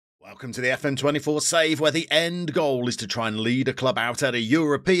Welcome to the FM24 save, where the end goal is to try and lead a club out at a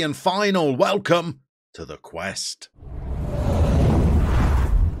European final. Welcome to the quest.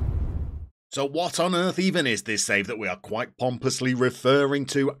 So what on earth even is this save that we are quite pompously referring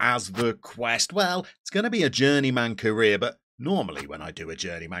to as the quest? Well, it's going to be a journeyman career, but normally when I do a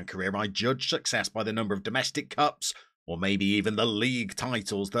journeyman career, I judge success by the number of domestic cups or maybe even the league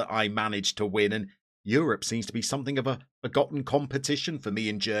titles that I managed to win, and Europe seems to be something of a forgotten competition for me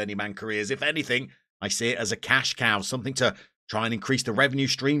in journeyman careers. If anything, I see it as a cash cow, something to try and increase the revenue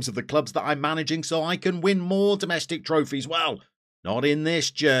streams of the clubs that I'm managing so I can win more domestic trophies. Well, not in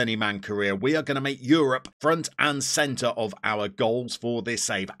this journeyman career. We are going to make Europe front and centre of our goals for this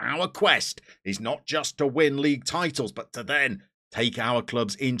save. Our quest is not just to win league titles, but to then take our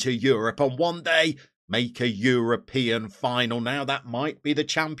clubs into Europe and one day make a European final. Now, that might be the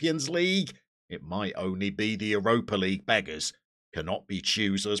Champions League. It might only be the Europa League. Beggars cannot be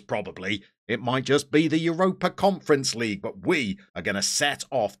choosers, probably. It might just be the Europa Conference League, but we are going to set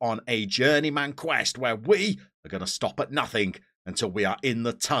off on a journeyman quest where we are going to stop at nothing until we are in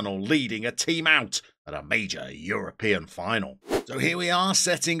the tunnel leading a team out at a major European final. So here we are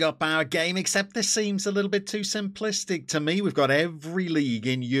setting up our game, except this seems a little bit too simplistic to me. We've got every league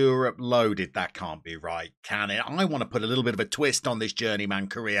in Europe loaded. That can't be right, can it? I want to put a little bit of a twist on this journeyman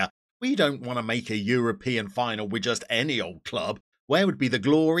career. We don't want to make a European final with just any old club. Where would be the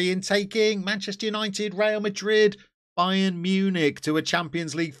glory in taking Manchester United, Real Madrid, Bayern Munich to a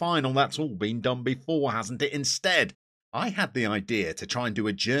Champions League final? That's all been done before, hasn't it? Instead, I had the idea to try and do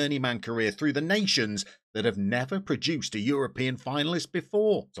a journeyman career through the nations that have never produced a European finalist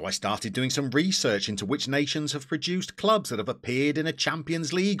before. So I started doing some research into which nations have produced clubs that have appeared in a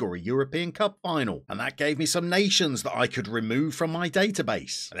Champions League or a European Cup final. And that gave me some nations that I could remove from my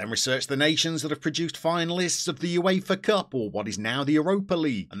database. I then researched the nations that have produced finalists of the UEFA Cup or what is now the Europa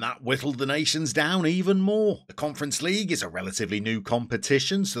League. And that whittled the nations down even more. The Conference League is a relatively new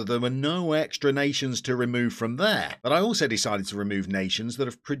competition, so there were no extra nations to remove from there. But I also decided to remove nations that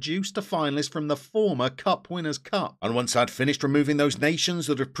have produced a finalist from the former Cup Winners' Cup. And once I'd finished removing those nations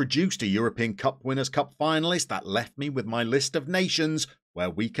that have produced a European Cup Winners' Cup finalist, that left me with my list of nations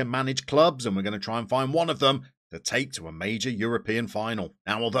where we can manage clubs, and we're going to try and find one of them to take to a major European final.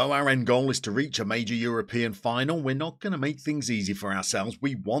 Now, although our end goal is to reach a major European final, we're not going to make things easy for ourselves.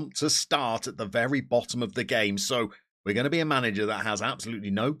 We want to start at the very bottom of the game, so we're going to be a manager that has absolutely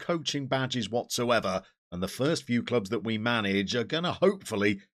no coaching badges whatsoever, and the first few clubs that we manage are going to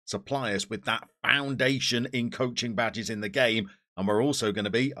hopefully supply us with that foundation in coaching badges in the game. And we're also going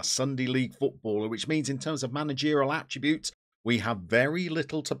to be a Sunday League footballer, which means in terms of managerial attributes, we have very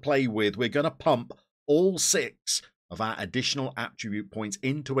little to play with. We're going to pump all 6 of our additional attribute points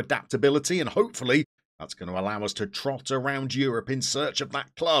into adaptability, and hopefully that's going to allow us to trot around Europe in search of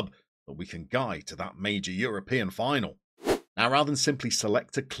that club that we can guide to that major European final. Now, rather than simply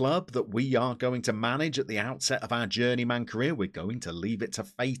select a club that we are going to manage at the outset of our journeyman career, we're going to leave it to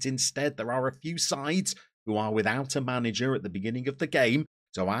fate instead. There are a few sides who are without a manager at the beginning of the game,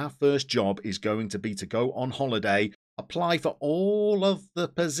 so our first job is going to be to go on holiday, apply for all of the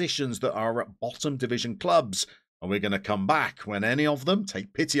positions that are at bottom division clubs, and we're going to come back when any of them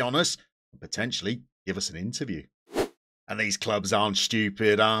take pity on us and potentially give us an interview. And these clubs aren't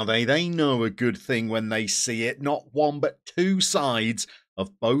stupid, are they? They know a good thing when they see it. Not one, but 2 sides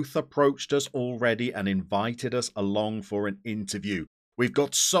have both approached us already and invited us along for an interview. We've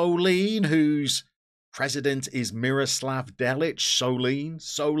got Solin, whose president is Miroslav Delic.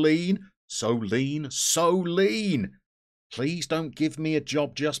 Solin. Please don't give me a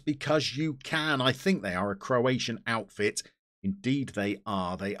job just because you can. I think they are a Croatian outfit. Indeed, they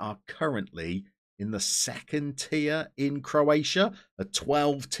are. They are currently in the 2nd tier in Croatia, a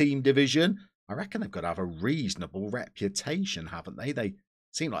 12-team division. I reckon they've got to have a reasonable reputation, haven't they? They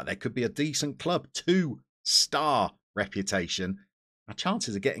seem like they could be a decent club. 2-star reputation. Our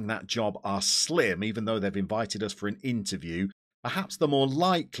chances of getting that job are slim, even though they've invited us for an interview. Perhaps the more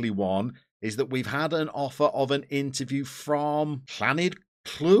likely one is that we've had an offer of an interview from Llanid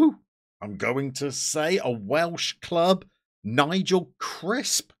Clw. I'm going to say a Welsh club. Nigel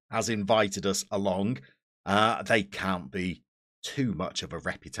Crisp has invited us along. They can't be too much of a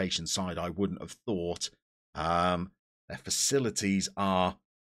reputation side, I wouldn't have thought. Their facilities are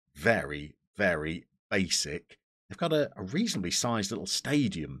very, very basic. They've got a reasonably sized little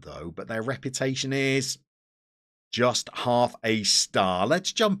stadium, though, but their reputation is just half a star.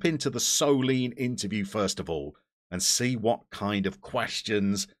 Let's jump into the Solin interview first of all and see what kind of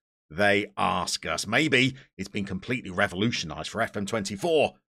questions they ask us. Maybe it's been completely revolutionised for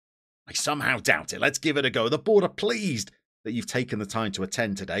FM24. I somehow doubt it. Let's give it a go. The board are pleased that you've taken the time to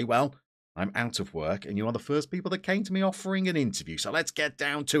attend today. Well, I'm out of work and you are the first people that came to me offering an interview. So let's get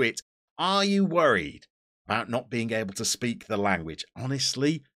down to it. Are you worried about not being able to speak the language?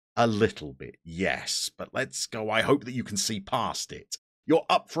 Honestly, a little bit, yes. But let's go. I hope that you can see past it. You're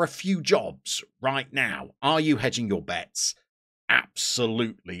up for a few jobs right now. Are you hedging your bets?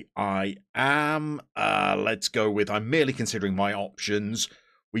 Absolutely, I am. Let's go with I'm merely considering my options.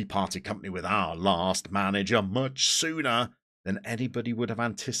 We parted company with our last manager much sooner than anybody would have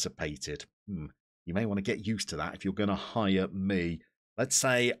anticipated. You may want to get used to that if you're going to hire me. Let's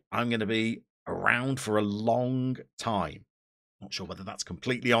say I'm going to be around for a long time. Not sure whether that's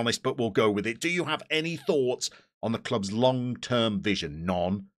completely honest, but we'll go with it. Do you have any thoughts on the club's long-term vision?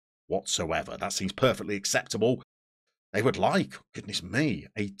 None whatsoever. That seems perfectly acceptable. They would like, goodness me,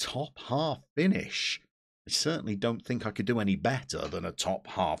 a top half finish. I certainly don't think I could do any better than a top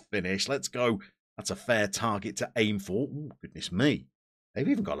half finish. Let's go. That's a fair target to aim for. Ooh, goodness me. They've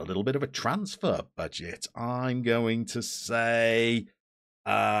even got a little bit of a transfer budget. I'm going to say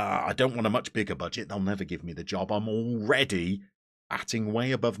I don't want a much bigger budget. They'll never give me the job. I'm already batting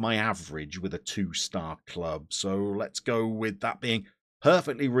way above my average with a 2-star club. So let's go with that being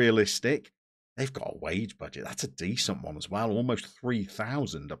perfectly realistic. They've got a wage budget. That's a decent one as well, almost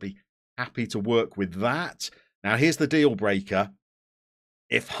 3,000. I'd be happy to work with that. Now, here's the deal breaker.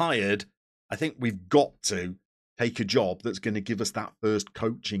 If hired, I think we've got to take a job that's going to give us that first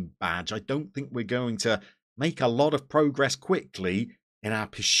coaching badge. I don't think we're going to make a lot of progress quickly in our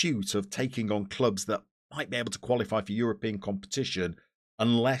pursuit of taking on clubs that might be able to qualify for European competition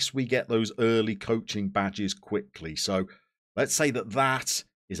unless we get those early coaching badges quickly. So let's say that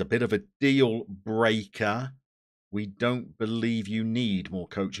is a bit of a deal breaker. We don't believe you need more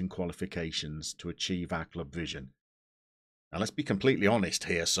coaching qualifications to achieve our club vision. Now, let's be completely honest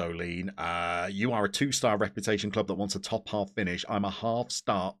here, Solene. You are a 2-star reputation club that wants a top half finish. I'm a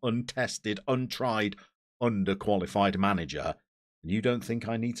half-star, untested, untried, underqualified manager. And you don't think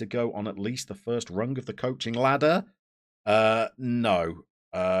I need to go on at least the first rung of the coaching ladder? No.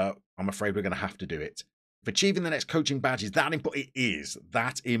 I'm afraid we're going to have to do it. If achieving the next coaching badge is that important, it is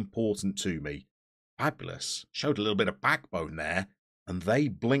that important to me. Fabulous. Showed a little bit of backbone there, and they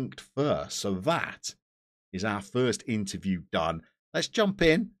blinked first. So that is our first interview done. Let's jump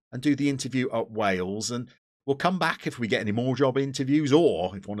in and do the interview at Wales, and we'll come back if we get any more job interviews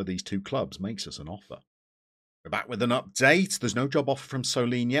or if one of these 2 clubs makes us an offer. We're back with an update. There's no job offer from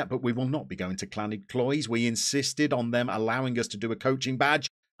Solene yet, but we will not be going to Clannig Cloys. We insisted on them allowing us to do a coaching badge,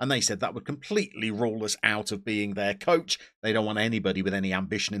 and they said that would completely rule us out of being their coach. They don't want anybody with any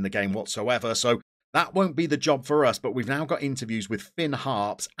ambition in the game whatsoever, so that won't be the job for us. But we've now got interviews with Finn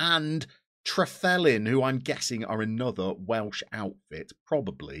Harps and Trefellin, who I'm guessing are another Welsh outfit,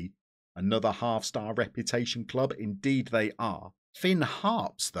 probably another half-star reputation club. Indeed they are. Finn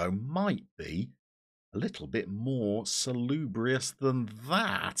Harps, though, might be a little bit more salubrious than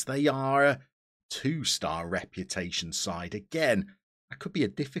that. They are a 2-star reputation side. Again, that could be a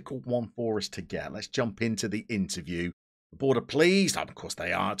difficult one for us to get. Let's jump into the interview. The board are pleased. Of course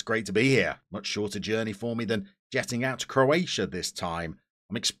they are. It's great to be here. Much shorter journey for me than jetting out to Croatia this time.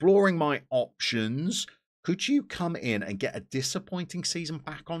 I'm exploring my options. Could you come in and get a disappointing season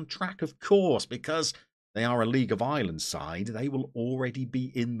back on track? Of course, because they are a League of Ireland side. They will already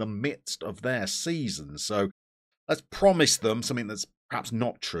be in the midst of their season. So let's promise them something that's perhaps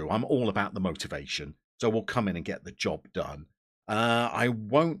not true. I'm all about the motivation. So we'll come in and get the job done. I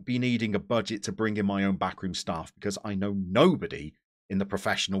won't be needing a budget to bring in my own backroom staff because I know nobody in the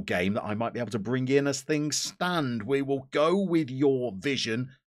professional game that I might be able to bring in as things stand. We will go with your vision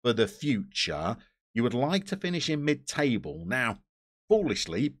for the future. You would like to finish in mid-table. Now,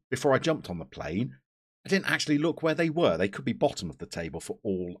 foolishly, before I jumped on the plane, I didn't actually look where they were. They could be bottom of the table for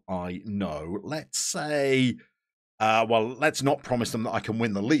all I know. Let's say, well, let's not promise them that I can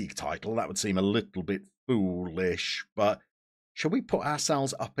win the league title. That would seem a little bit foolish, but shall we put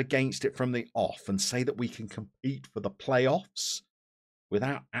ourselves up against it from the off and say that we can compete for the playoffs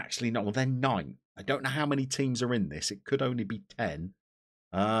without actually knowing? Well, they're 9th. I don't know how many teams are in this. It could only be 10.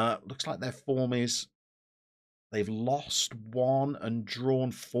 Looks like their form is they've lost 1 and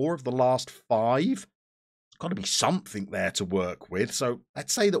drawn 4 of the last 5. There's got to be something there to work with. So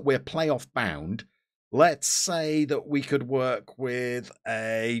let's say that we're playoff bound. Let's say that we could work with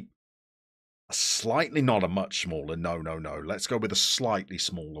a slightly, not a much smaller, no. Let's go with a slightly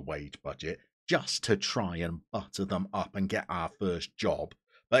smaller wage budget just to try and butter them up and get our first job.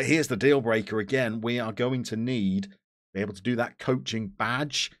 But here's the deal breaker again. We are going to need to be able to do that coaching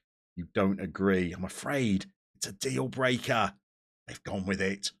badge. You don't agree. I'm afraid it's a deal breaker. They've gone with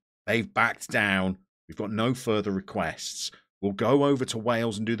it. They've backed down. We've got no further requests. We'll go over to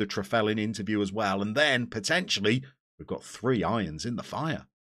Wales and do the Trefellin interview as well. And then, potentially, we've got 3 irons in the fire.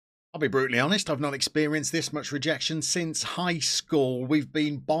 I'll be brutally honest, I've not experienced this much rejection since high school. We've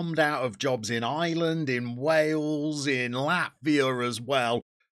been bombed out of jobs in Ireland, in Wales, in Latvia as well.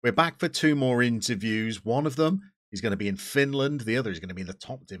 We're back for 2 more interviews. One of them is going to be in Finland. The other is going to be in the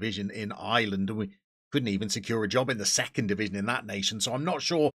top division in Ireland. And we couldn't even secure a job in the 2nd division in that nation. So I'm not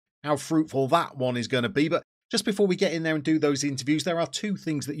sure how fruitful that one is going to be. But just before we get in there and do those interviews, there are 2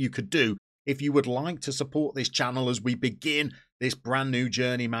 things that you could do if you would like to support this channel as we begin this brand new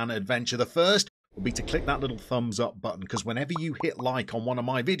Journeyman adventure. The first will be to click that little thumbs up button, because whenever you hit like on one of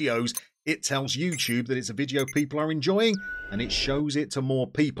my videos, it tells YouTube that it's a video people are enjoying and it shows it to more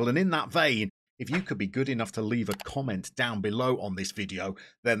people. And in that vein, if you could be good enough to leave a comment down below on this video,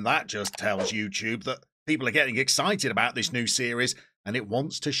 then that just tells YouTube that people are getting excited about this new series and it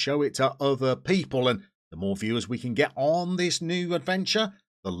wants to show it to other people. And the more viewers we can get on this new adventure,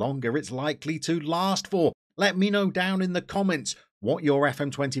 the longer it's likely to last for. Let me know down in the comments what your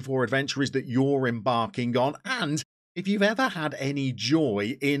FM24 adventure is that you're embarking on, and if you've ever had any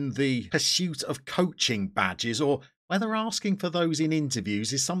joy in the pursuit of coaching badges, or whether asking for those in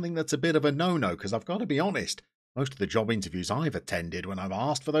interviews is something that's a bit of a no-no, because I've got to be honest, most of the job interviews I've attended when I've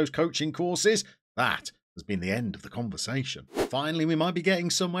asked for those coaching courses, that has been the end of the conversation. Finally, we might be getting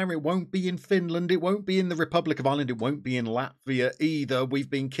somewhere. It won't be in Finland. It won't be in the Republic of Ireland. It won't be in Latvia either. We've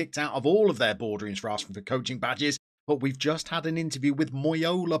been kicked out of all of their borderings for asking for coaching badges, but we've just had an interview with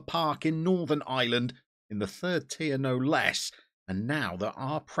Moyola Park in Northern Ireland, in the 3rd tier no less. And now there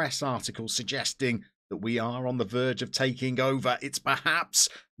are press articles suggesting that we are on the verge of taking over. It's perhaps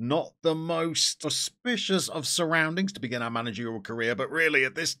not the most auspicious of surroundings to begin our managerial career, but really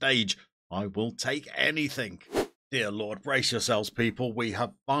at this stage, I will take anything. Dear Lord, brace yourselves, people. We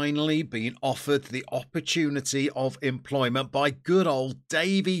have finally been offered the opportunity of employment by good old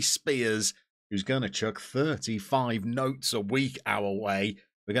Davy Spears, who's going to chuck 35 notes a week our way.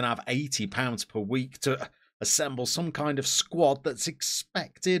 We're going to have £80 per week to assemble some kind of squad that's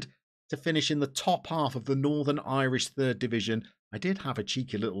expected to finish in the top half of the Northern Irish 3rd Division. I did have a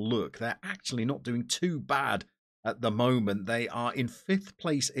cheeky little look. They're actually not doing too bad at the moment. They are in 5th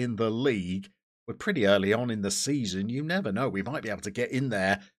place in the league. We're pretty early on in the season. You never know. We might be able to get in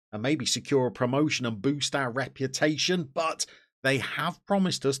there and maybe secure a promotion and boost our reputation. But they have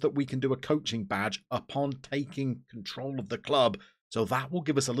promised us that we can do a coaching badge upon taking control of the club. So that will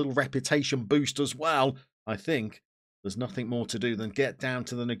give us a little reputation boost as well. I think there's nothing more to do than get down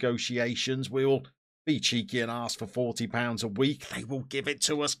to the negotiations. We'll be cheeky and ask for £40 a week. They will give it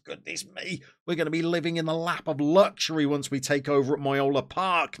to us. Goodness me. We're going to be living in the lap of luxury once we take over at Moyola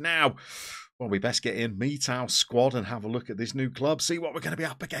Park. Now, well, we best get in, meet our squad and have a look at this new club, see what we're going to be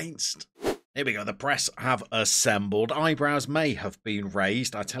up against. Here we go. The press have assembled. Eyebrows may have been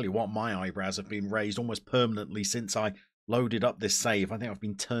raised. I tell you what, my eyebrows have been raised almost permanently since I loaded up this save. I think I've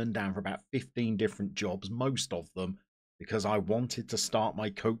been turned down for about 15 different jobs, most of them because I wanted to start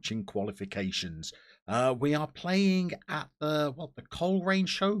my coaching qualifications. We are playing at the Coleraine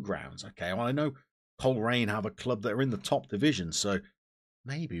Showgrounds. Okay, well, I know Coleraine have a club that are in the top division, so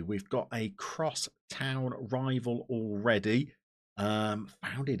maybe we've got a cross-town rival already.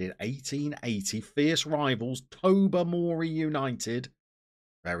 Founded in 1880, fierce rivals, Tobermory United.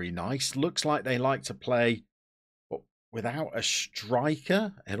 Very nice. Looks like they like to play without a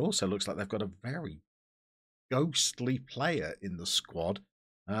striker. It also looks like they've got a very ghostly player in the squad.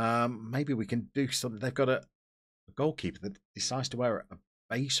 Maybe we can do something. They've got a goalkeeper that decides to wear a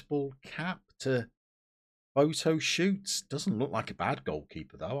baseball cap to photo shoots. Doesn't look like a bad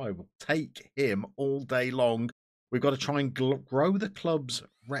goalkeeper, though. I will take him all day long. We've got to try and grow the club's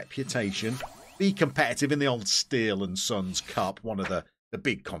reputation, be competitive in the old Steel and Sons Cup, one of the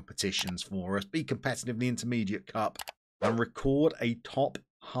big competitions for us, be competitive in the Intermediate Cup, and record a top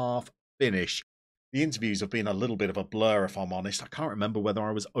half finish. The interviews have been a little bit of a blur, if I'm honest. I can't remember whether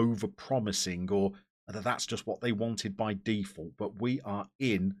I was over-promising or whether that's just what they wanted by default, but we are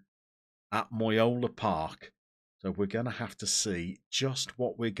in at Moyola Park. So we're going to have to see just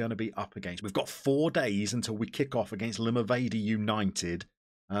what we're going to be up against. We've got 4 days until we kick off against Limavady United.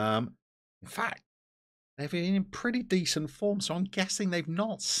 In fact, they've been in pretty decent form, so I'm guessing they've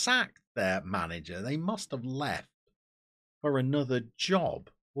not sacked their manager. They must have left for another job,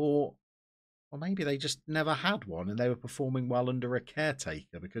 or maybe they just never had one and they were performing well under a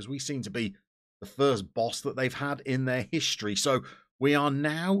caretaker, because we seem to be the first boss that they've had in their history. So we are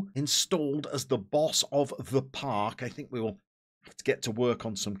now installed as the boss of the park. I think we will have to get to work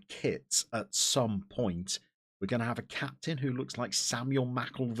on some kits at some point. We're going to have a captain who looks like Samuel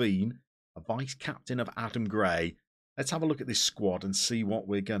McElveen. a vice-captain of Adam Gray. Let's have a look at this squad and see what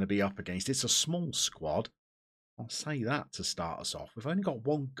we're going to be up against. It's a small squad. I'll say that to start us off. We've only got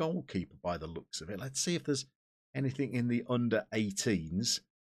one goalkeeper by the looks of it. Let's see if there's anything in the under-18s.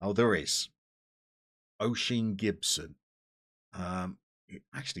 Oh, there is. Oisin Gibson. It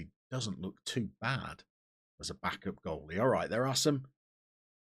actually doesn't look too bad as a backup goalie. All right, there are some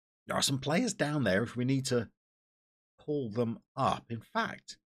players down there if we need to pull them up. In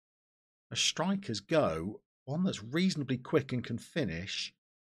fact, a striker's go, one that's reasonably quick and can finish,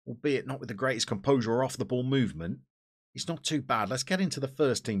 albeit not with the greatest composure or off-the-ball movement. It's not too bad. Let's get into the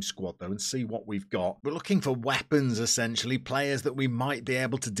first team squad, though, and see what we've got. We're looking for weapons, essentially, players that we might be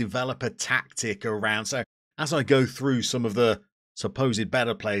able to develop a tactic around. So as I go through some of the supposed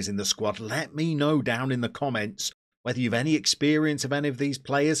better players in the squad, let me know down in the comments whether you've any experience of any of these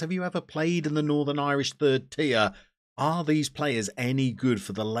players. Have you ever played in the Northern Irish third tier? Are these players any good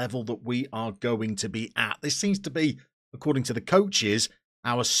for the level that we are going to be at? This seems to be, according to the coaches,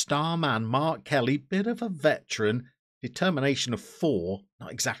 our star man, Mark Kelly, bit of a veteran, determination of 4,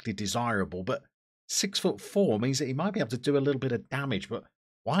 not exactly desirable, but 6'4" means that he might be able to do a little bit of damage. But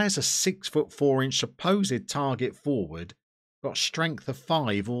why is a 6'4" supposed target forward got strength of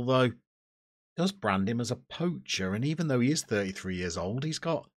 5, although it does brand him as a poacher, and even though he is 33 years old, he's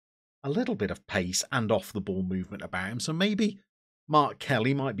got a little bit of pace and off-the-ball movement about him. So maybe Mark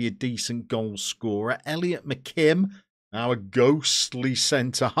Kelly might be a decent goal scorer. Elliot McKim, our ghostly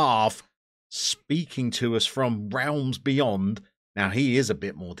centre-half, speaking to us from realms beyond. Now, he is a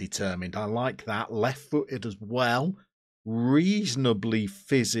bit more determined. I like that. Left-footed as well. Reasonably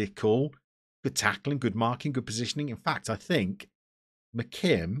physical. Good tackling, good marking, good positioning. In fact, I think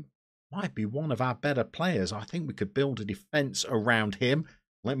McKim might be one of our better players. I think we could build a defence around him.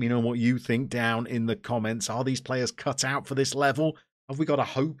 Let me know what you think down in the comments. Are these players cut out for this level? Have we got a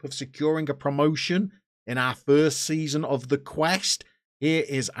hope of securing a promotion in our first season of the quest? Here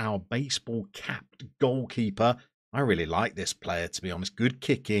is our baseball-capped goalkeeper. I really like this player, to be honest. Good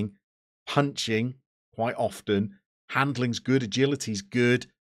kicking, punching quite often. Handling's good, agility's good.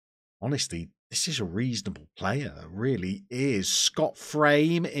 Honestly, this is a reasonable player. It really is. Scott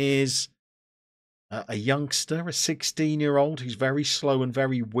Frame is a youngster, a 16-year-old who's very slow and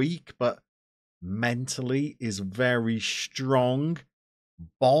very weak, but mentally is very strong.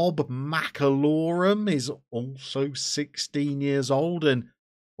 Bob McAlorum is also 16 years old and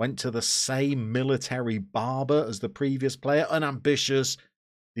went to the same military barber as the previous player. Unambitious,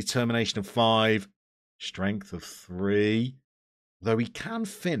 determination of 5, strength of 3. Though he can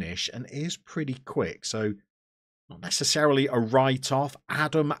finish and is pretty quick, so not necessarily a write-off.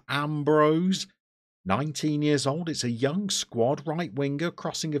 Adam Ambrose, 19 years old. It's a young squad, right winger,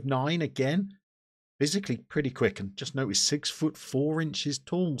 crossing of 9 again. Physically pretty quick, and just notice 6'4"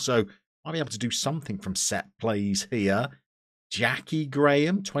 tall, so might be able to do something from set plays here. Jackie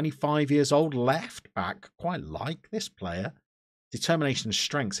Graham, 25 years old, left back. Quite like this player. Determination and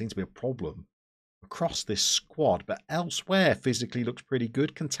strength seems to be a problem across this squad, but elsewhere physically looks pretty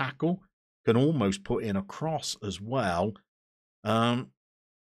good. Can tackle, can almost put in a cross as well. Caelan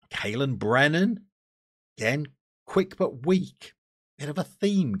Brennan, again, quick but weak. Bit of a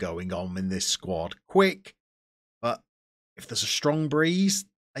theme going on in this squad. Quick, but if there's a strong breeze,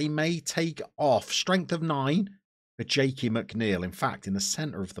 they may take off. Strength of 9 for Jakey McNeil. In fact, in the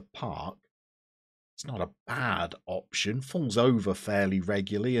centre of the park, it's not a bad option. Falls over fairly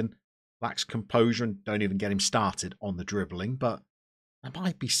regularly and lacks composure, and don't even get him started on the dribbling, but there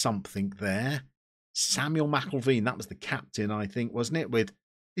might be something there. Samuel McElveen, that was the captain, I think, wasn't it? With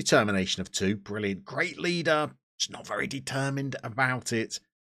determination of 2. Brilliant. Great leader. Just not very determined about it.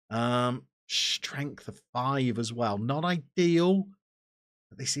 Strength of 5 as well. Not ideal.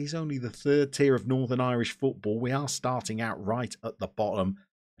 But this is only the third tier of Northern Irish football. We are starting out right at the bottom.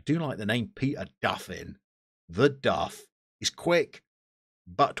 I do like the name Peter Duffin. The Duff is quick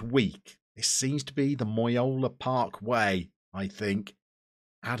but weak. This seems to be the Moyola Park way, I think.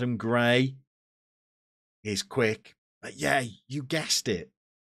 Adam Gray is quick. But yeah, you guessed it.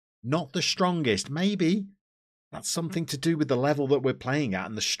 Not the strongest. Maybe that's something to do with the level that we're playing at,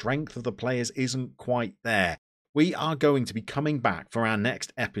 and the strength of the players isn't quite there. We are going to be coming back for our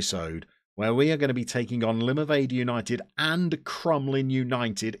next episode, where we are going to be taking on Limavady United and Crumlin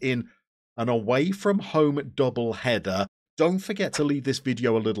United in an away-from-home double header. Don't forget to leave this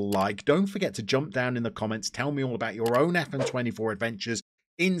video a little like. Don't forget to jump down in the comments. Tell me all about your own FM24 adventures.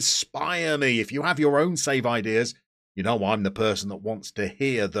 Inspire me. If you have your own save ideas, you know I'm the person that wants to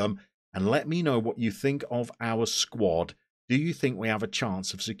hear them. And let me know what you think of our squad. Do you think we have a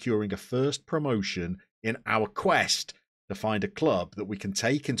chance of securing a first promotion in our quest to find a club that we can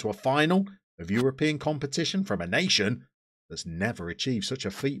take into a final of European competition from a nation that's never achieved such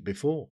a feat before.